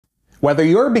Whether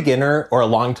you're a beginner or a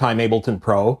longtime Ableton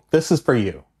Pro, this is for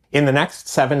you. In the next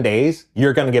 7 days,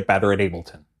 you're going to get better at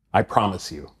Ableton. I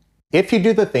promise you. If you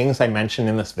do the things I mentioned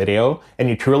in this video, and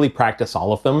you truly practice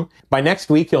all of them, by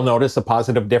next week you'll notice a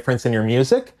positive difference in your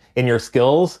music, in your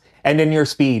skills, and in your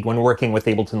speed when working with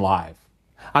Ableton Live.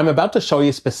 I'm about to show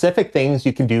you specific things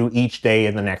you can do each day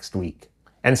in the next week.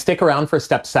 And stick around for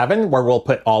step 7, where we'll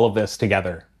put all of this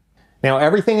together. Now,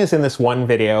 everything is in this one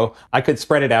video. I could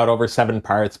spread it out over 7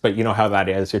 parts, but you know how that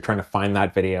is. You're trying to find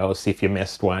that video, see if you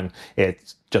missed one.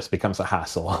 It just becomes a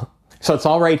hassle. So it's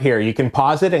all right here. You can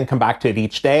pause it and come back to it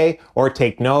each day, or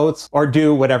take notes, or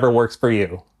do whatever works for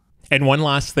you. And one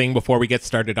last thing before we get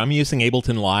started, I'm using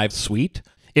Ableton Live Suite.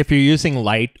 If you're using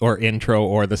Lite or Intro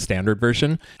or the standard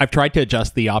version, I've tried to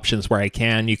adjust the options where I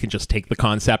can. You can just take the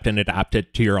concept and adapt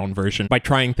it to your own version by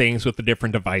trying things with a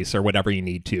different device or whatever you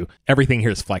need to. Everything here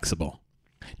is flexible.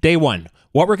 Day 1.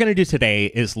 What we're going to do today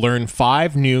is learn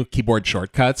 5 new keyboard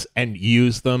shortcuts and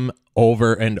use them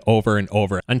over and over and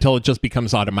over until it just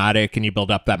becomes automatic and you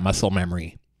build up that muscle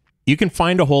memory. You can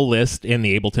find a whole list in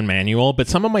the Ableton manual, but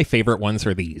some of my favorite ones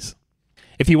are these.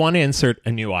 If you want to insert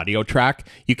a new audio track,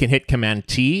 you can hit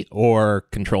Command-T or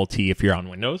Control-T if you're on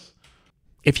Windows.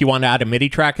 If you want to add a MIDI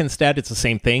track instead, it's the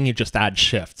same thing. You just add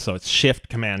Shift. So it's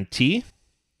Shift-Command-T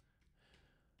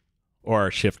or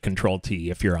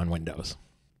Shift-Control-T if you're on Windows.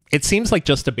 It seems like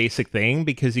just a basic thing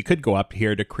because you could go up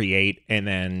here to create and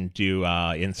then do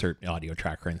insert audio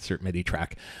track or insert MIDI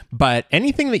track. But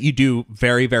anything that you do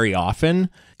very, very often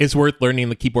is worth learning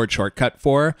the keyboard shortcut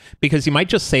for, because you might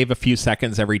just save a few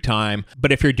seconds every time.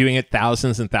 But if you're doing it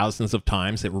thousands and thousands of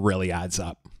times, it really adds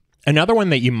up. Another one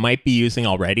that you might be using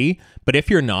already, but if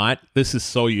you're not, this is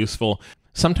so useful.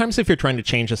 Sometimes if you're trying to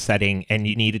change a setting and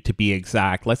you need it to be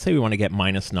exact, let's say we want to get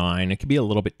 -9, it can be a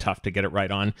little bit tough to get it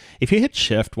right on. If you hit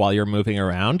Shift while you're moving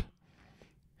around,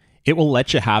 it will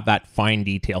let you have that fine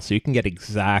detail so you can get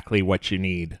exactly what you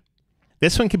need.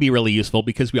 This one can be really useful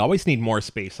because we always need more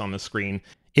space on the screen.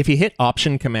 If you hit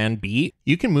Option-Command-B,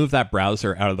 you can move that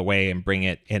browser out of the way and bring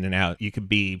it in and out. You could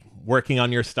be working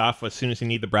on your stuff. As soon as you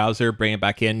need the browser, bring it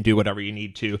back in, do whatever you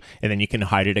need to, and then you can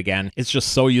hide it again. It's just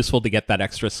so useful to get that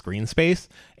extra screen space,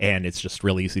 and it's just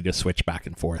really easy to switch back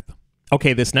and forth.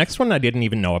 Okay, this next one I didn't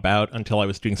even know about until I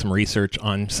was doing some research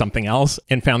on something else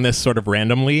and found this sort of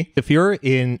randomly. If you're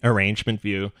in Arrangement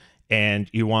View and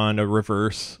you want to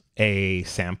reverse a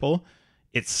sample,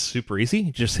 it's super easy.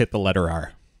 You just hit the letter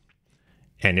R.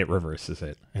 And it reverses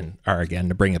it, and R again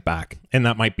to bring it back. And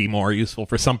that might be more useful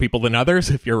for some people than others.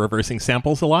 If you're reversing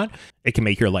samples a lot, it can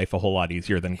make your life a whole lot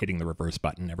easier than hitting the reverse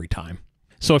button every time.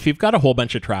 So if you've got a whole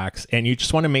bunch of tracks and you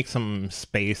just want to make some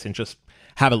space and just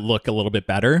have it look a little bit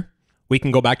better, we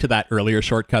can go back to that earlier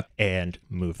shortcut and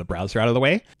move the browser out of the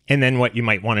way. And then what you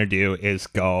might want to do is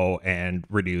go and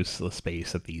reduce the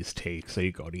space that these take. So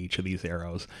you go to each of these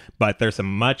arrows, but there's a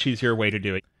much easier way to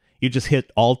do it. You just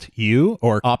hit Alt-U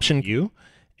or Option-U,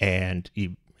 and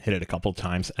you hit it a couple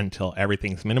times until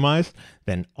everything's minimized.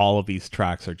 Then all of these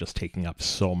tracks are just taking up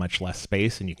so much less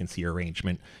space, and you can see your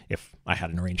arrangement if I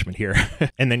had an arrangement here.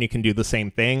 And then you can do the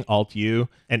same thing, Alt-U,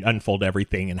 and unfold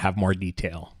everything and have more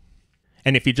detail.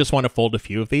 And if you just want to fold a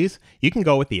few of these, you can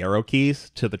go with the arrow keys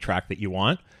to the track that you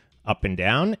want, up and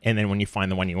down, and then when you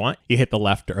find the one you want, you hit the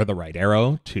left or the right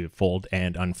arrow to fold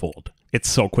and unfold. It's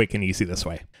so quick and easy this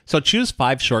way. So choose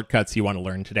 5 shortcuts you want to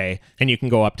learn today, and you can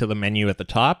go up to the menu at the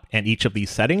top, and each of these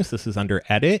settings, this is under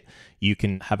Edit, you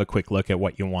can have a quick look at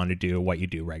what you want to do, what you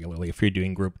do regularly. If you're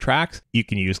doing group tracks, you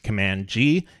can use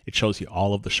Command-G. It shows you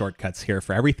all of the shortcuts here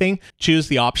for everything. Choose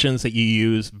the options that you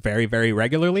use very, very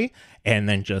regularly, and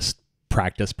then just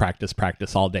practice, practice,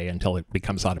 practice all day until it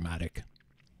becomes automatic.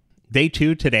 Day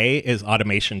 2 today is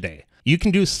Automation Day. You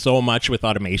can do so much with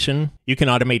automation. You can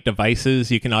automate devices,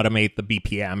 you can automate the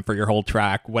BPM for your whole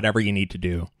track, whatever you need to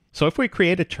do. So if we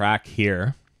create a track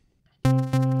here,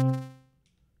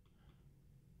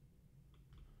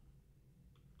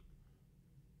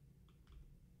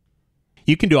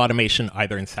 you can do automation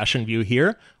either in Session View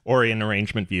here or in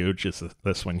Arrangement View, which is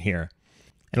this one here.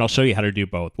 And I'll show you how to do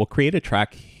both. We'll create a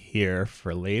track here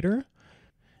for later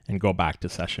and go back to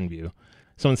Session View.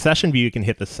 So in Session View, you can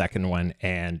hit the second one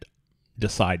and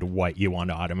decide what you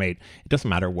want to automate. It doesn't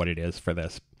matter what it is for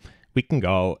this. We can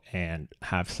go and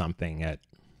have something at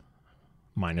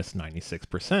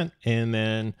 -96%, and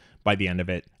then by the end of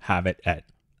it, have it at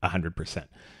 100%.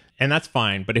 And that's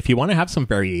fine, but if you want to have some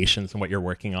variations in what you're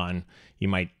working on, you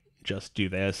might just do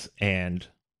this and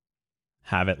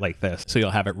have it like this. So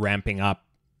you'll have it ramping up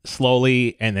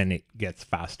slowly, and then it gets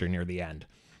faster near the end.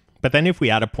 But then if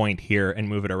we add a point here and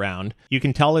move it around, you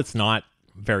can tell it's not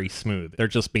very smooth. They're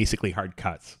just basically hard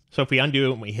cuts. So if we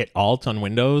undo and we hit Alt on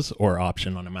Windows or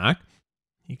Option on a Mac,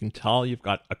 you can tell you've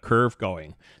got a curve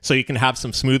going. So you can have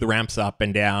some smooth ramps up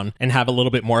and down and have a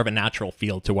little bit more of a natural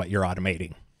feel to what you're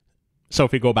automating. So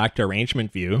if we go back to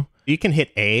Arrangement View, you can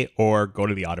hit A or go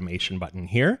to the Automation button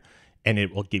here, and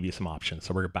it will give you some options.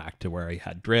 So we're back to where I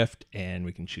had drift, and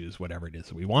we can choose whatever it is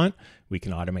that we want. We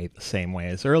can automate the same way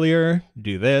as earlier,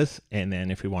 do this, and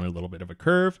then if we want a little bit of a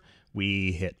curve,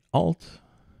 we hit Alt,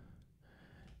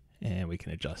 and we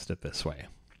can adjust it this way.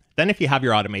 Then if you have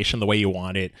your automation the way you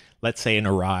want it, let's say in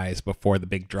a rise before the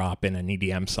big drop in an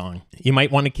EDM song, you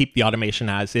might want to keep the automation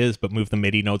as is, but move the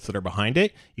MIDI notes that are behind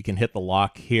it. You can hit the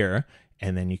lock here,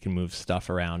 and then you can move stuff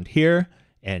around here,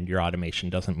 and your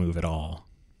automation doesn't move at all.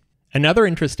 Another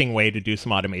interesting way to do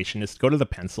some automation is to go to the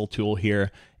pencil tool here,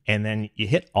 and then you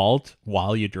hit Alt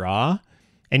while you draw,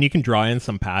 and you can draw in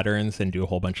some patterns and do a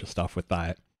whole bunch of stuff with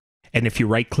that. And if you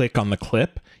right click on the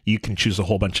clip, you can choose a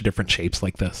whole bunch of different shapes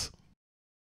like this.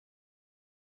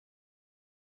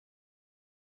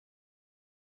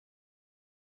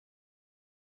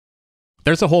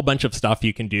 There's a whole bunch of stuff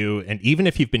you can do, and even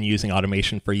if you've been using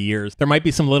automation for years, there might be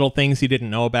some little things you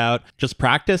didn't know about. Just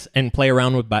practice and play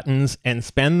around with buttons and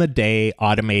spend the day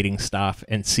automating stuff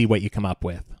and see what you come up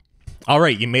with. All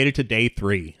right, you made it to day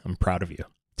 3. I'm proud of you.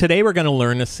 Today we're going to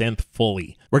learn a synth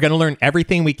fully. We're going to learn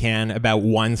everything we can about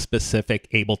one specific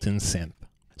Ableton synth.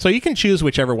 So you can choose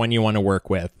whichever one you want to work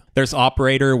with. There's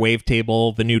operator,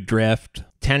 wavetable, the new drift,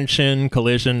 tension,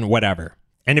 collision, whatever.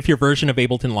 And if your version of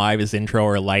Ableton Live is intro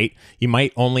or light, you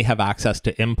might only have access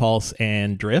to impulse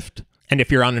and drift. And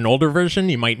if you're on an older version,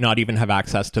 you might not even have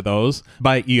access to those,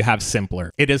 but you have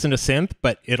simpler. It isn't a synth,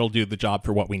 but it'll do the job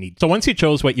for what we need. So once you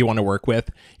chose what you want to work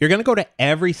with, you're going to go to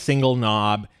every single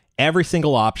knob, every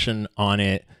single option on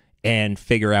it, and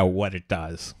figure out what it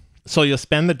does. So you'll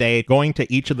spend the day going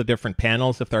to each of the different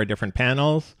panels, if there are different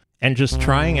panels, and just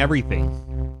trying everything.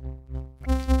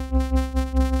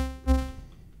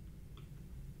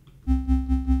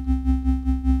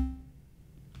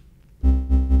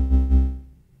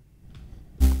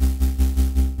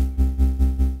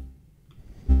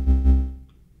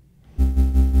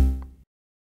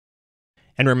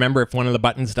 And remember, if one of the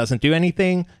buttons doesn't do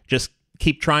anything, just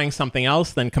keep trying something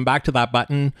else, then come back to that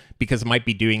button because it might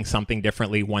be doing something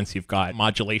differently once you've got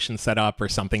modulation set up or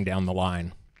something down the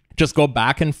line. Just go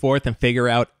back and forth and figure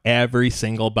out every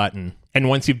single button. And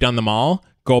once you've done them all,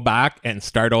 go back and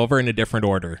start over in a different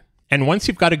order. And once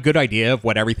you've got a good idea of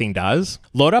what everything does,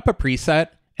 load up a preset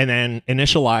and then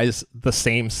initialize the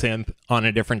same synth on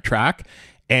a different track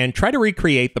and try to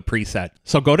recreate the preset.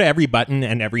 So go to every button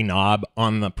and every knob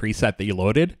on the preset that you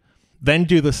loaded, then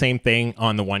do the same thing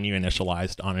on the one you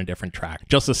initialized on a different track.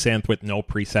 Just a synth with no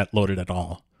preset loaded at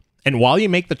all. And while you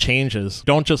make the changes,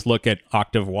 don't just look at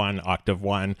octave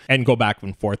 1, and go back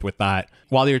and forth with that.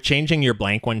 While you're changing your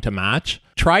blank one to match,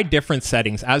 try different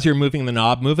settings. As you're moving the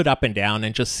knob, move it up and down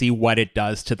and just see what it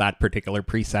does to that particular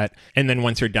preset. And then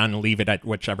once you're done, leave it at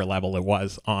whichever level it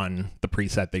was on the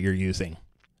preset that you're using.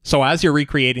 So as you're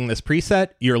recreating this preset,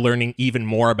 you're learning even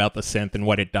more about the synth and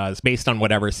what it does based on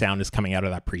whatever sound is coming out of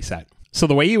that preset. So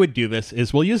the way you would do this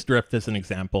is, we'll use drift as an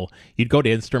example. You'd go to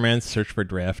instruments, search for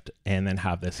drift, and then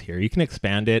have this here. You can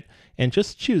expand it and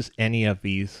just choose any of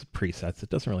these presets. It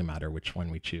doesn't really matter which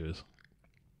one we choose.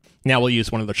 Now we'll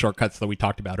use one of the shortcuts that we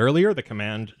talked about earlier, the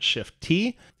Command Shift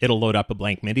T. It'll load up a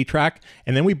blank MIDI track,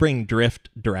 and then we bring drift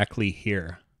directly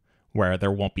here, where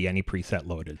there won't be any preset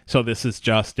loaded. So this is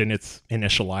just in its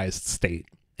initialized state.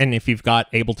 And if you've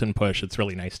got Ableton Push, it's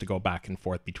really nice to go back and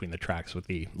forth between the tracks with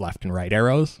the left and right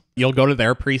arrows. You'll go to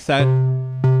their preset,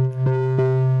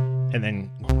 and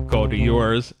then go to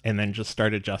yours, and then just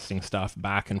start adjusting stuff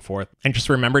back and forth. And just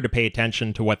remember to pay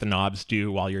attention to what the knobs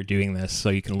do while you're doing this so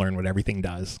you can learn what everything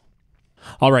does.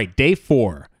 All right, day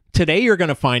 4. Today you're going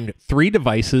to find 3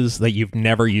 devices that you've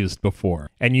never used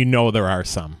before, and you know there are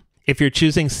some. If you're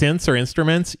choosing synths or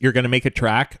instruments, you're going to make a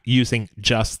track using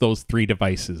just those 3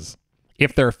 devices.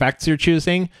 If they're effects you're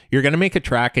choosing, you're going to make a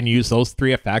track and use those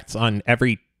 3 effects on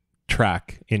every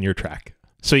track in your track.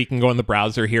 So you can go in the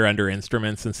browser here under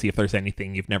instruments and see if there's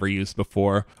anything you've never used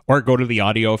before, or go to the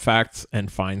audio effects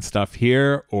and find stuff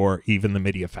here, or even the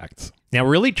MIDI effects. Now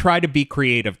really try to be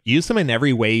creative. Use them in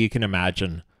every way you can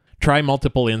imagine. Try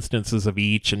multiple instances of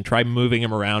each and try moving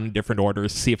them around in different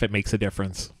orders, see if it makes a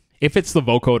difference. If it's the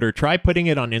vocoder, try putting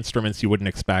it on instruments you wouldn't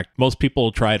expect. Most people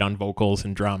will try it on vocals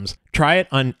and drums. Try it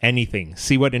on anything.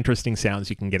 See what interesting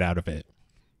sounds you can get out of it.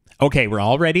 Okay, we're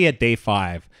already at day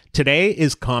 5. Today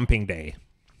is comping day.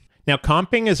 Now,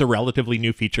 comping is a relatively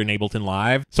new feature in Ableton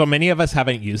Live, so many of us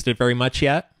haven't used it very much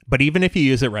yet. But even if you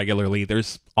use it regularly,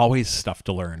 there's always stuff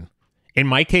to learn. In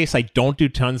my case, I don't do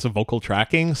tons of vocal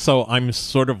tracking, so I'm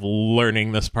sort of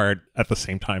learning this part at the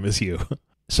same time as you.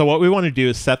 So what we want to do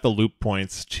is set the loop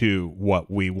points to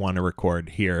what we want to record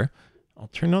here. I'll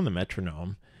turn on the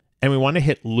metronome, and we want to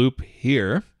hit loop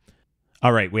here.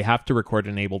 All right, we have to record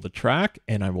enable the track,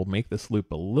 and I will make this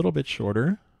loop a little bit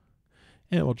shorter,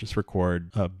 and we'll just record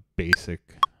a basic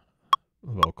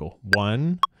vocal.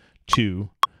 1, 2,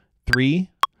 3,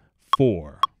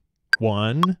 4.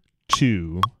 1,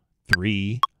 2,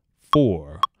 3,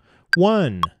 4.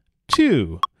 1,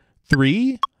 2,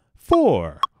 3,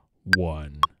 4.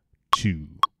 1, 2,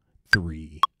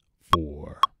 3,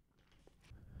 4.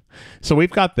 So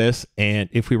we've got this, and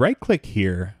if we right click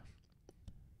here,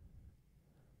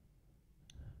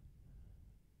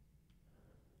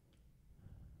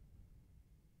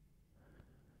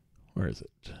 where is it?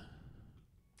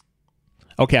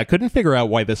 Okay, I couldn't figure out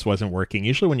why this wasn't working.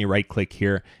 Usually when you right click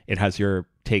here, it has your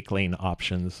take lane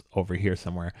options over here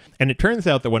somewhere. And it turns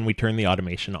out that when we turn the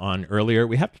automation on earlier,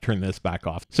 we have to turn this back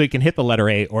off. So you can hit the letter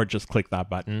A or just click that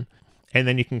button. And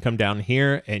then you can come down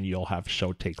here and you'll have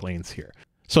show take lanes here.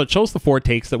 So it shows the 4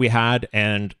 takes that we had,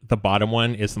 and the bottom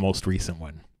one is the most recent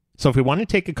one. So if we want to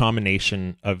take a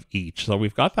combination of each, so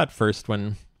we've got that first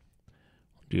one,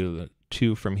 do the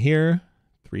 2 from here,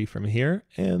 3 from here,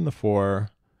 and the 4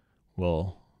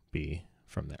 will be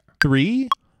from there. 3,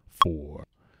 4.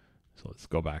 So let's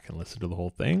go back and listen to the whole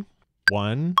thing.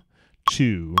 1,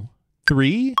 2,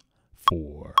 3,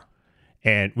 4.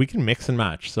 And we can mix and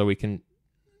match. So we can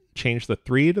change the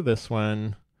 3 to this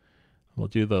one. We'll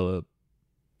do the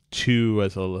 2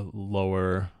 as a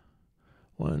lower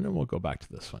one, and we'll go back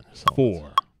to this one. So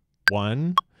 4.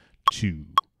 1, 2,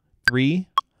 3,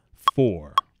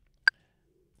 4.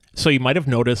 So you might have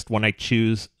noticed when I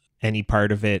choose any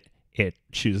part of it, it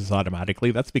chooses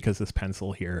automatically. That's because this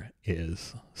pencil here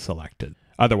is selected.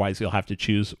 Otherwise, you'll have to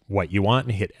choose what you want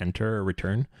and hit enter or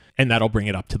return, and that'll bring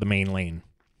it up to the main lane.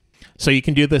 So you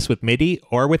can do this with MIDI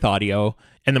or with audio,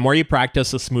 and the more you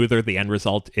practice, the smoother the end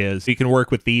result is. You can work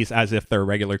with these as if they're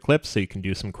regular clips, so you can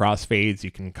do some crossfades,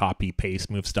 you can copy, paste,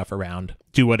 move stuff around,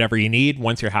 do whatever you need.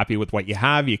 Once you're happy with what you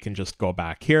have, you can just go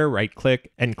back here, right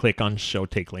click, and click on show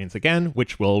take lanes again,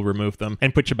 which will remove them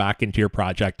and put you back into your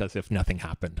project as if nothing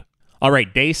happened. All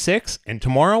right, day 6, and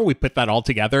tomorrow we put that all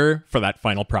together for that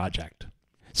final project.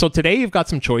 So today you've got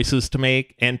some choices to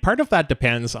make, and part of that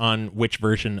depends on which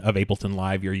version of Ableton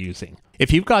Live you're using.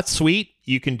 If you've got Suite,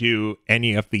 you can do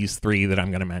any of these 3 that I'm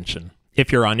going to mention.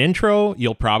 If you're on Intro,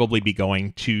 you'll probably be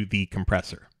going to the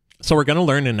compressor. So we're going to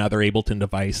learn another Ableton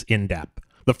device in depth.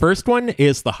 The first one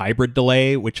is the hybrid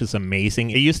delay, which is amazing.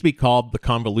 It used to be called the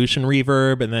convolution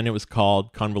reverb, and then it was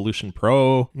called Convolution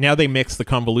Pro. Now they mix the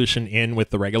convolution in with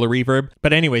the regular reverb.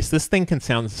 But anyways, this thing can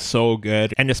sound so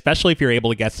good. And especially if you're able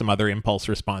to get some other impulse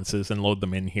responses and load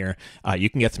them in here, you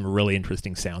can get some really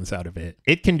interesting sounds out of it.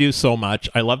 It can do so much.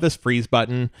 I love this freeze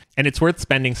button, and it's worth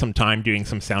spending some time doing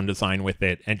some sound design with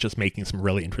it and just making some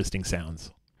really interesting sounds.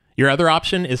 Your other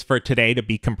option is for today to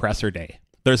be compressor day.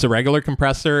 There's a regular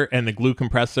compressor and the glue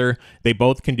compressor. They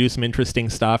both can do some interesting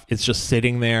stuff. It's just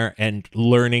sitting there and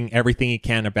learning everything you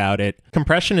can about it.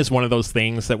 Compression is one of those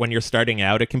things that when you're starting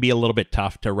out, it can be a little bit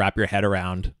tough to wrap your head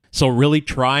around. So really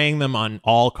trying them on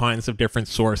all kinds of different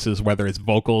sources, whether it's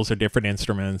vocals or different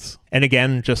instruments. And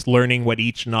again, just learning what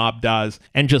each knob does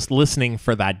and just listening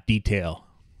for that detail.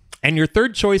 And your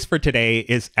third choice for today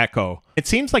is echo. It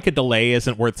seems like a delay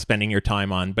isn't worth spending your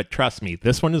time on, but trust me,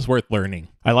 this one is worth learning.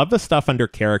 I love the stuff under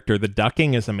character. The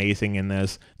ducking is amazing in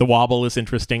this. The wobble is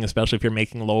interesting, especially if you're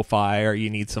making lo-fi or you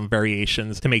need some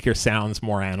variations to make your sounds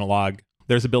more analog.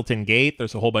 There's a built-in gate.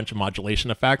 There's a whole bunch of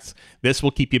modulation effects. This will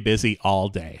keep you busy all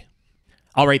day.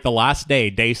 All right, the last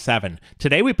day, day 7.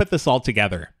 Today we put this all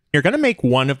together. You're going to make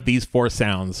one of these 4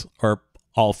 sounds, or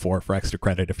all 4 for extra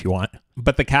credit if you want.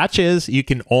 But the catch is you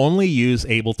can only use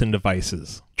Ableton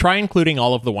devices. Try including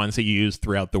all of the ones that you use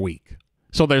throughout the week.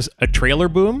 So there's a trailer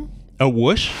boom, a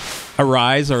whoosh, a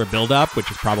rise or a build up, which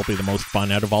is probably the most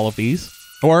fun out of all of these,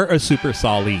 or a super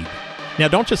saw lead. Now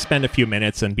don't just spend a few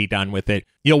minutes and be done with it.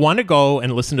 You'll want to go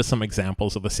and listen to some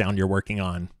examples of the sound you're working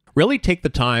on. Really take the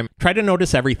time, try to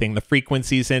notice everything, the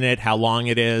frequencies in it, how long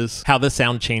it is, how the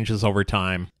sound changes over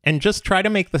time, and just try to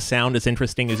make the sound as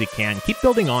interesting as you can. Keep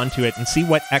building onto it and see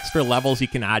what extra levels you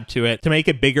can add to it to make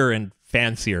it bigger and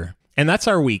fancier. And that's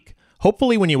our week.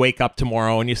 Hopefully when you wake up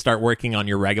tomorrow and you start working on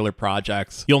your regular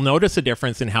projects, you'll notice a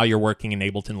difference in how you're working in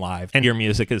Ableton Live, and your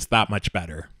music is that much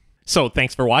better. So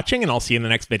thanks for watching, and I'll see you in the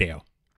next video.